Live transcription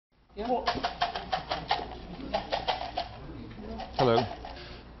Hello.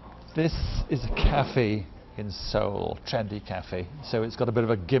 This is a cafe in Seoul, trendy cafe. So it's got a bit of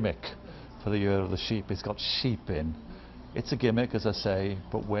a gimmick for the year of the sheep. It's got sheep in. It's a gimmick, as I say,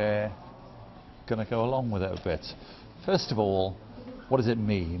 but we're going to go along with it a bit. First of all, what does it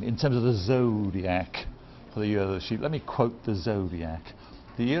mean in terms of the zodiac for the year of the sheep? Let me quote the zodiac.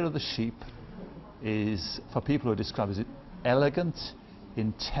 The year of the sheep is, for people who are described as elegant,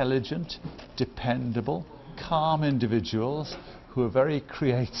 intelligent, dependable, calm individuals who are very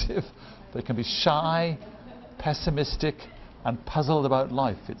creative. They can be shy, pessimistic and puzzled about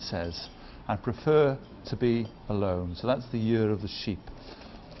life, it says, and prefer to be alone. So that's the year of the sheep.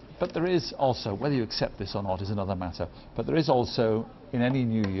 But there is also, whether you accept this or not is another matter, but there is also, in any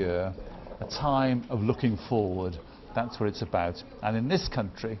new year, a time of looking forward. That's what it's about. And in this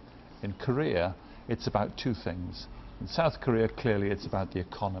country, in Korea, it's about two things. In South Korea, clearly it's about the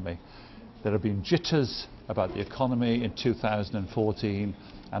economy. There have been jitters about the economy in 2014,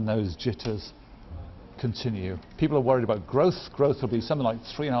 and those jitters continue. People are worried about growth. Growth will be something like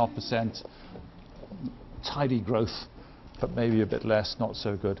 3.5%, tidy growth, but maybe a bit less, not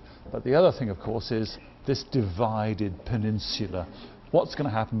so good. But the other thing, of course, is this divided peninsula. What's going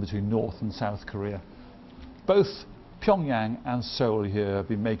to happen between North and South Korea? Both Pyongyang and Seoul here have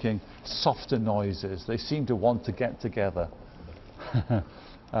been making softer noises. They seem to want to get together.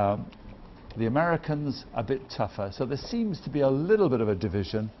 The Americans a bit tougher, so there seems to be a little bit of a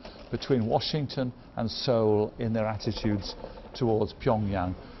division between Washington and Seoul in their attitudes towards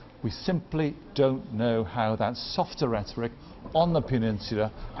Pyongyang. We simply don't know how that softer rhetoric on the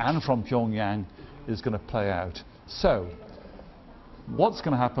peninsula and from Pyongyang is going to play out. So, what's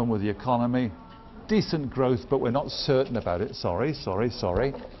going to happen with the economy? Decent growth, but we're not certain about it. Sorry.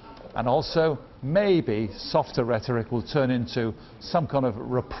 And also, maybe softer rhetoric will turn into some kind of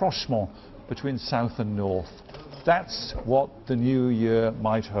rapprochement between South and North. That's what the new year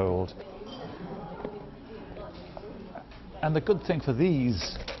might hold. And the good thing for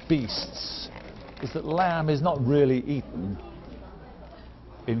these beasts is that lamb is not really eaten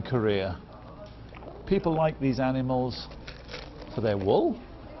in Korea. People like these animals for their wool,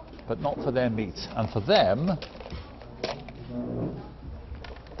 but not for their meat. And for them,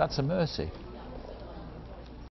 that's a mercy.